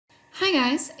Hi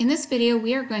guys, in this video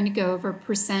we are going to go over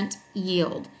percent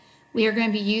yield. We are going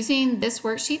to be using this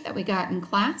worksheet that we got in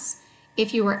class.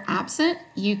 If you were absent,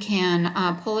 you can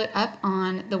pull it up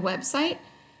on the website.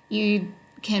 You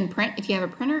can print if you have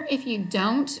a printer. If you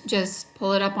don't, just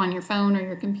pull it up on your phone or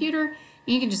your computer and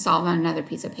you can just solve on another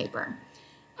piece of paper.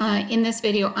 In this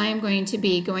video I am going to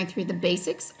be going through the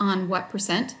basics on what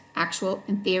percent actual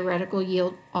and theoretical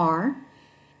yield are,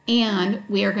 and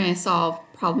we are going to solve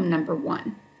problem number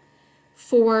 1.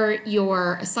 For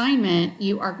your assignment,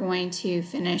 you are going to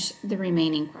finish the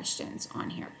remaining questions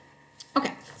on here.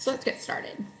 Okay, so let's get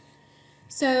started.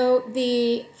 So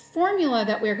the formula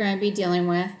that we're going to be dealing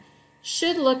with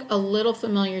should look a little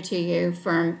familiar to you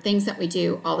from things that we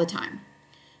do all the time.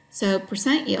 So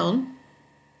percent yield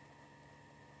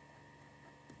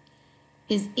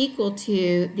is equal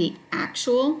to the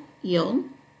actual yield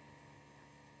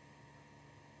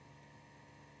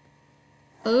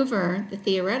over the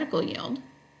theoretical yield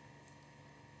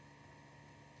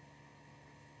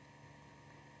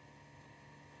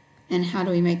and how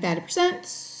do we make that a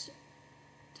percent?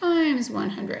 Times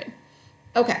 100.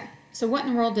 Okay, so what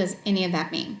in the world does any of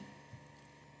that mean?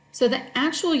 So the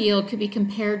actual yield could be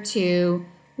compared to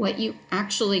what you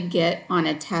actually get on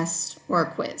a test or a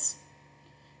quiz.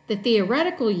 The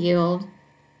theoretical yield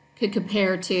could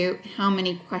compare to how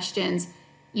many questions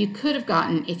you could have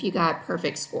gotten if you got a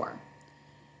perfect score.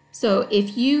 So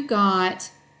if you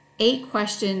got 8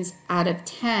 questions out of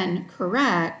 10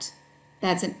 correct,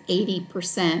 that's an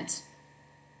 80%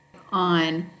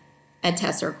 on a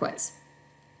test or quiz.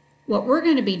 What we're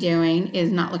going to be doing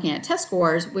is not looking at test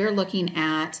scores, we're looking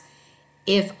at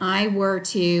if I were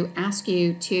to ask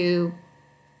you to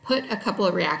put a couple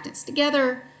of reactants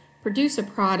together, produce a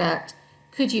product,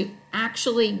 could you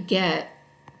actually get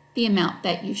the amount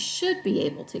that you should be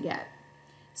able to get?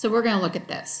 So we're going to look at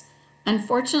this.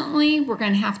 Unfortunately, we're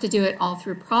going to have to do it all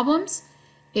through problems.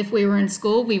 If we were in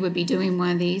school, we would be doing one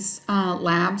of these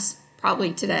labs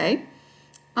probably today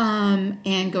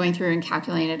and going through and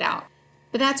calculating it out.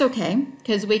 But that's okay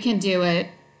because we can do it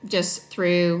just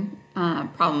through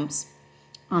problems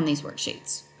on these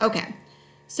worksheets. Okay,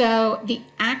 so the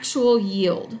actual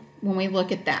yield, when we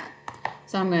look at that,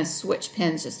 so I'm going to switch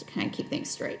pens just to kind of keep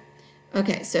things straight.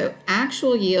 Okay, so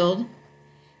actual yield.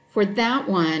 For that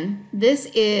one, this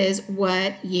is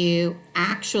what you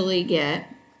actually get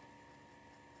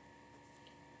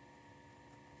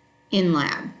in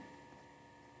lab.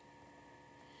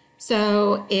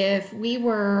 So if we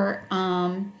were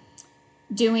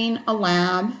doing a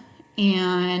lab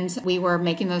and we were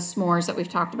making those s'mores that we've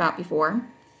talked about before,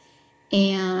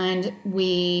 and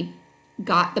we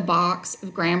got the box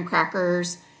of graham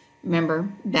crackers, remember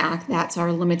back, that's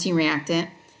our limiting reactant,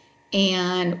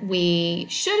 and we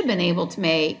should have been able to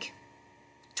make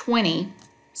 20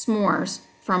 s'mores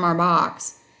from our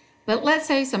box. But let's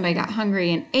say somebody got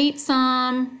hungry and ate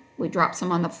some, we dropped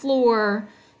some on the floor,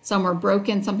 some were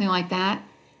broken, something like that.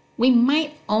 We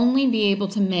might only be able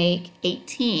to make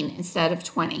 18 instead of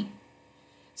 20.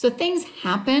 So things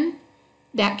happen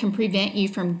that can prevent you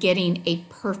from getting a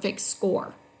perfect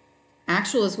score.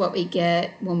 Actual is what we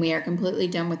get when we are completely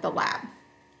done with the lab.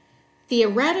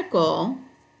 Theoretical,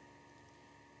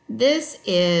 this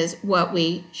is what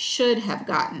we should have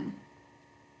gotten.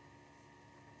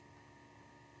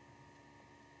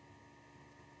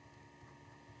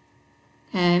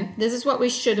 Okay, this is what we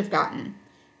should have gotten.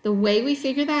 The way we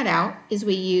figure that out is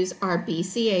we use our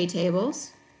BCA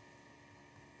tables.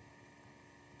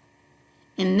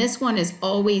 And this one is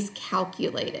always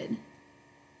calculated.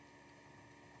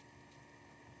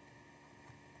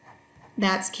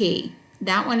 That's key.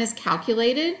 That one is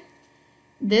calculated.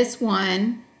 This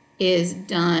one is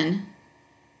done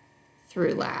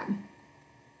through lab.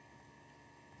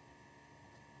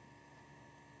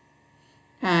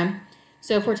 Okay,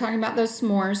 so if we're talking about those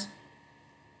s'mores,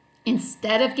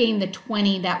 instead of getting the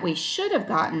 20 that we should have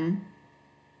gotten,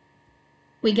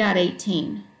 we got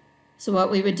 18. So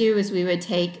what we would do is we would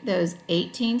take those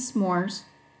 18 s'mores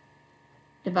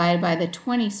divided by the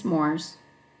 20 s'mores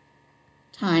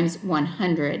times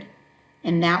 100,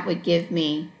 and that would give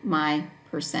me my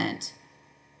percent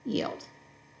yield.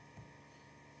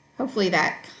 Hopefully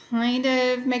that kind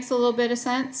of makes a little bit of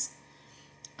sense.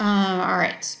 All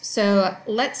right, so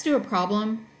let's do a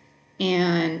problem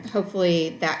and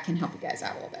hopefully that can help you guys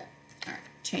out a little bit. All right,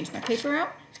 change my paper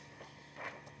out.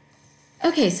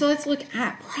 Okay, so let's look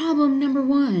at problem number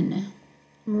 1.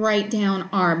 Write down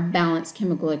our balanced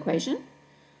chemical equation.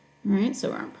 All right,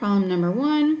 so we're on problem number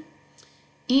 1,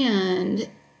 and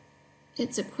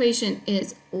its equation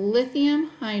is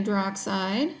lithium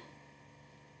hydroxide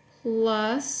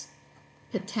plus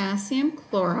potassium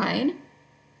chloride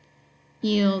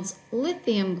yields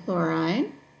lithium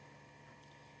chloride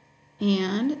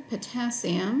and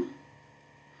potassium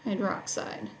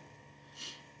hydroxide.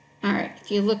 All right, if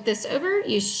you look this over,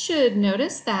 you should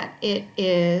notice that it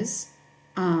is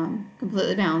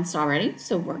completely balanced already,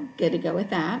 so we're good to go with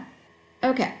that.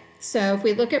 Okay, so if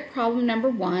we look at problem number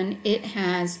 1, it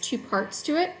has 2 parts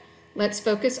to it. Let's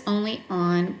focus only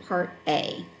on part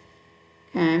A.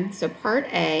 Okay, so part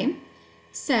A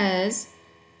says,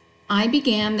 I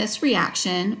began this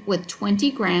reaction with 20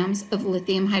 grams of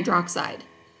lithium hydroxide.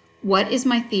 What is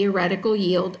my theoretical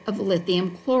yield of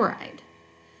lithium chloride?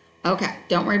 Okay,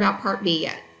 don't worry about part B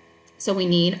yet. So we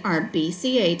need our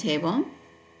BCA table.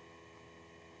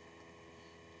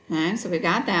 Okay, so we've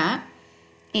got that.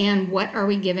 And what are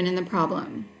we given in the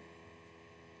problem?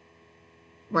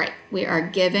 Right, we are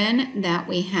given that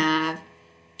we have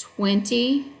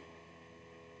 20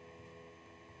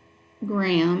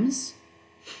 grams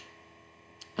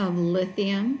of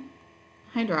lithium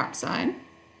hydroxide.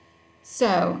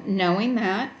 So knowing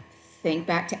that, think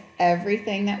back to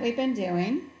everything that we've been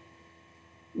doing.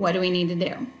 What do we need to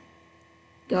do?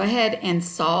 Go ahead and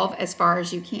solve as far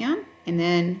as you can and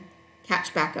then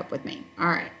catch back up with me. All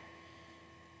right.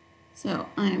 So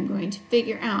I am going to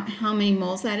figure out how many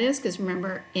moles that is, because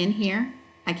remember in here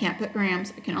I can't put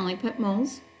grams, I can only put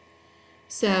moles.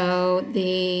 So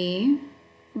the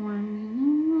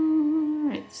formula,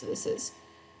 right, so this is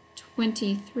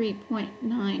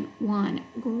 23.91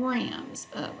 grams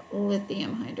of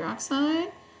lithium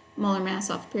hydroxide, molar mass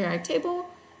off the periodic table,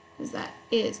 because that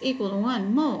is equal to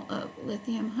 1 mole of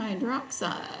lithium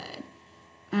hydroxide.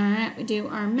 All right, we do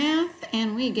our math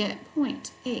and we get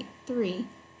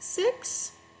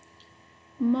 0.836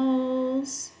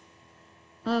 moles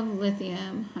of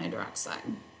lithium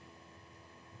hydroxide.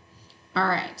 All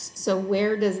right, so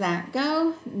where does that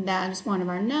go? That is one of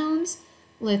our knowns,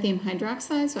 lithium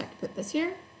hydroxide, so I can put this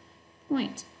here,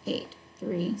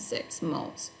 0.836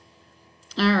 moles.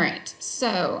 All right,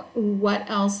 so what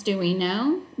else do we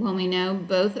know? Well, we know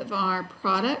both of our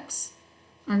products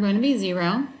are going to be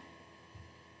 0.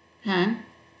 Okay,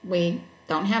 we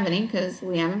don't have any because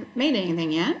we haven't made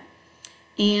anything yet.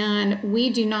 And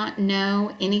we do not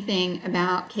know anything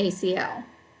about KCl.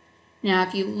 Now,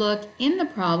 if you look in the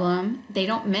problem, they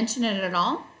don't mention it at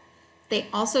all. They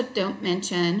also don't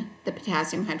mention the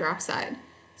potassium hydroxide.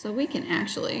 So we can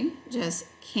actually just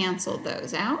cancel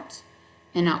those out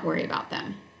and not worry about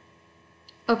them.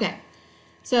 Okay,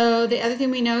 so the other thing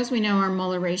we know is we know our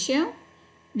molar ratio.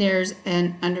 There's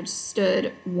an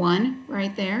understood 1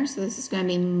 right there. So this is going to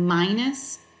be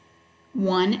minus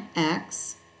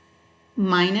 1x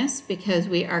minus, because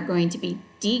we are going to be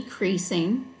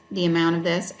decreasing the amount of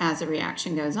this as the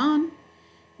reaction goes on.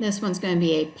 This one's going to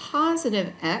be a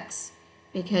positive x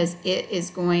because it is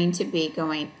going to be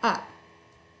going up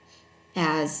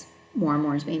as more and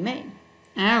more is being made.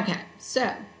 Okay,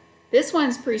 so this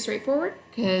one's pretty straightforward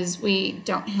because we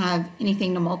don't have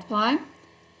anything to multiply.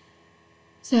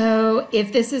 So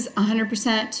if this is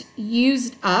 100%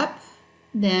 used up,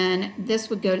 then this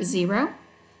would go to 0,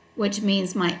 which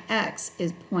means my x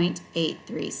is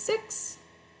 0.836,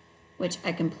 which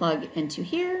I can plug into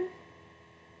here,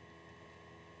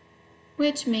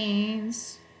 which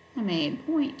means I made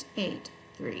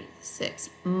 0.836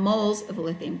 moles of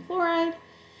lithium chloride.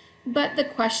 But the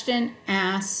question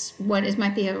asks, what is my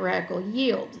theoretical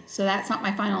yield? So that's not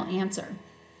my final answer.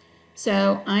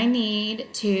 So I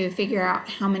need to figure out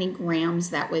how many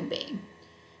grams that would be.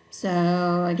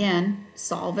 So again,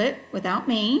 solve it without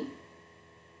me.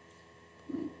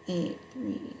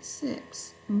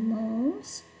 0.836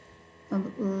 moles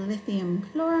of lithium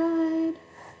chloride.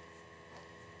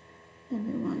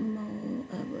 Every 1 mole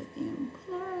of lithium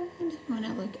chloride. When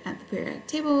I look at the periodic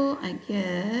table, I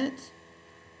get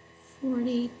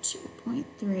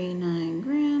 42.39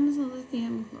 grams of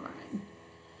lithium chloride.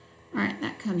 All right,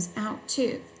 that comes out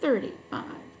to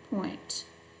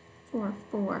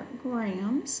 35.44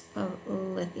 grams of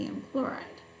lithium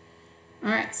chloride. All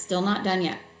right, still not done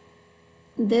yet.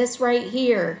 This right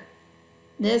here,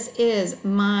 this is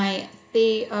my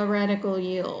theoretical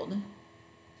yield.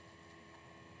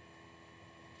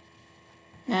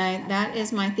 Okay, that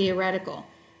is my theoretical.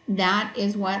 That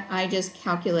is what I just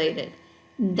calculated.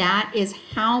 That is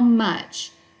how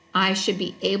much I should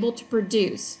be able to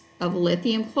produce of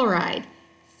lithium chloride,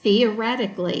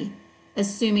 theoretically,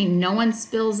 assuming no one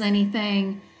spills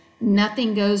anything,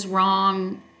 nothing goes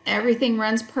wrong, everything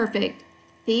runs perfect.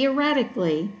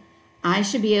 Theoretically, I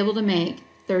should be able to make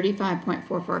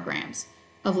 35.44 grams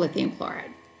of lithium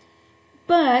chloride.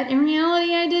 But in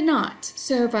reality, I did not.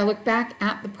 So if I look back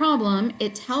at the problem,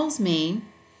 it tells me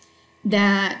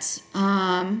that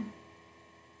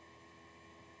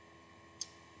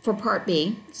for part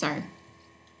B, sorry.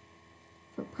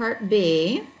 For part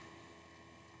B,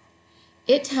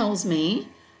 it tells me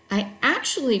I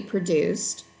actually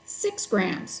produced 6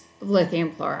 grams of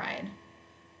lithium chloride.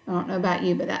 I don't know about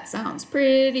you, but that sounds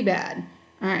pretty bad.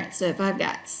 All right, so if I've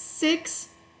got 6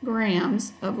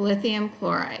 grams of lithium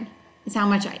chloride, is how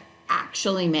much I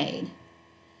actually made.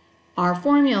 Our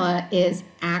formula is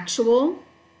actual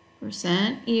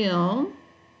percent yield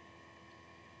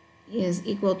is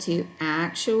equal to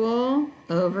actual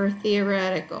over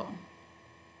theoretical.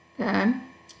 Okay,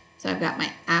 so I've got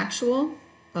my actual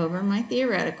over my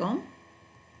theoretical.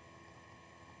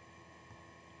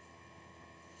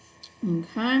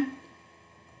 Okay,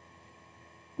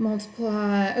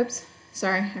 multiply, oops,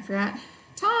 sorry, I forgot,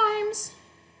 times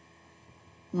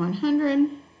 100.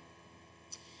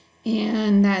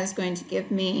 And that is going to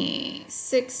give me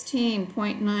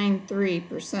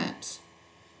 16.93%.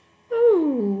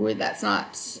 Ooh, that's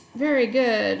not very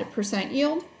good percent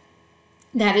yield.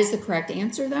 That is the correct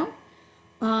answer though.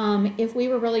 If we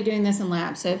were really doing this in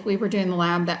lab, so if we were doing the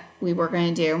lab that we were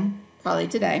going to do probably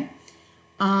today,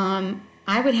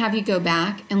 I would have you go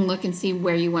back and look and see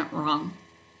where you went wrong.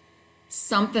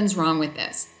 Something's wrong with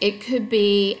this. It could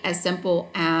be as simple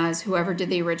as whoever did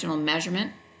the original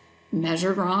measurement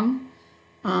measured wrong.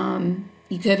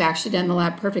 You could have actually done the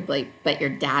lab perfectly, but your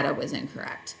data was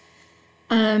incorrect.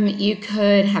 You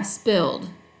could have spilled.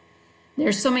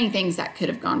 There's so many things that could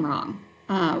have gone wrong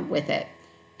with it.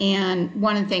 And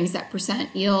one of the things that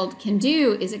percent yield can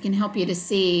do is it can help you to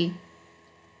see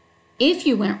if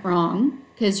you went wrong,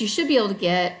 because you should be able to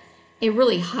get a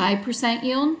really high percent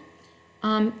yield.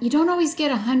 You don't always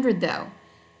get 100 though,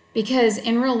 because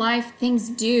in real life, things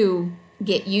do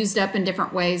get used up in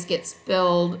different ways, get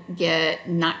spilled, get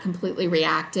not completely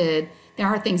reacted. There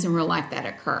are things in real life that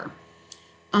occur.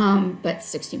 But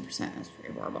 16%, that's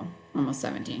pretty horrible. Almost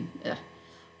 17. Ugh.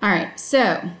 All right,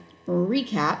 so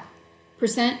recap.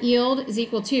 Percent yield is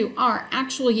equal to our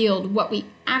actual yield, what we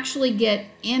actually get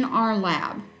in our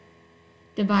lab,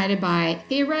 divided by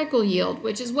theoretical yield,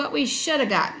 which is what we should have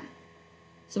gotten.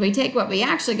 So we take what we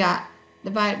actually got,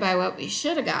 divided by what we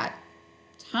should have got,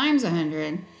 times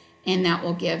 100, and that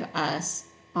will give us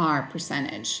our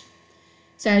percentage.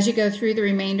 So as you go through the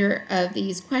remainder of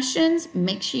these questions,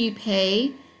 make sure you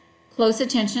pay close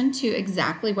attention to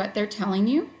exactly what they're telling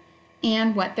you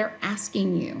and what they're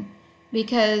asking you,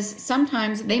 because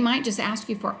sometimes they might just ask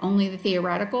you for only the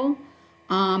theoretical.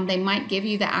 They might give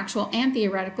you the actual and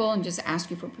theoretical and just ask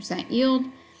you for percent yield.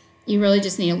 You really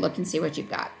just need to look and see what you've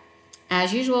got.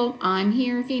 As usual, I'm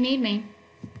here if you need me.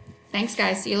 Thanks,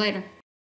 guys. See you later.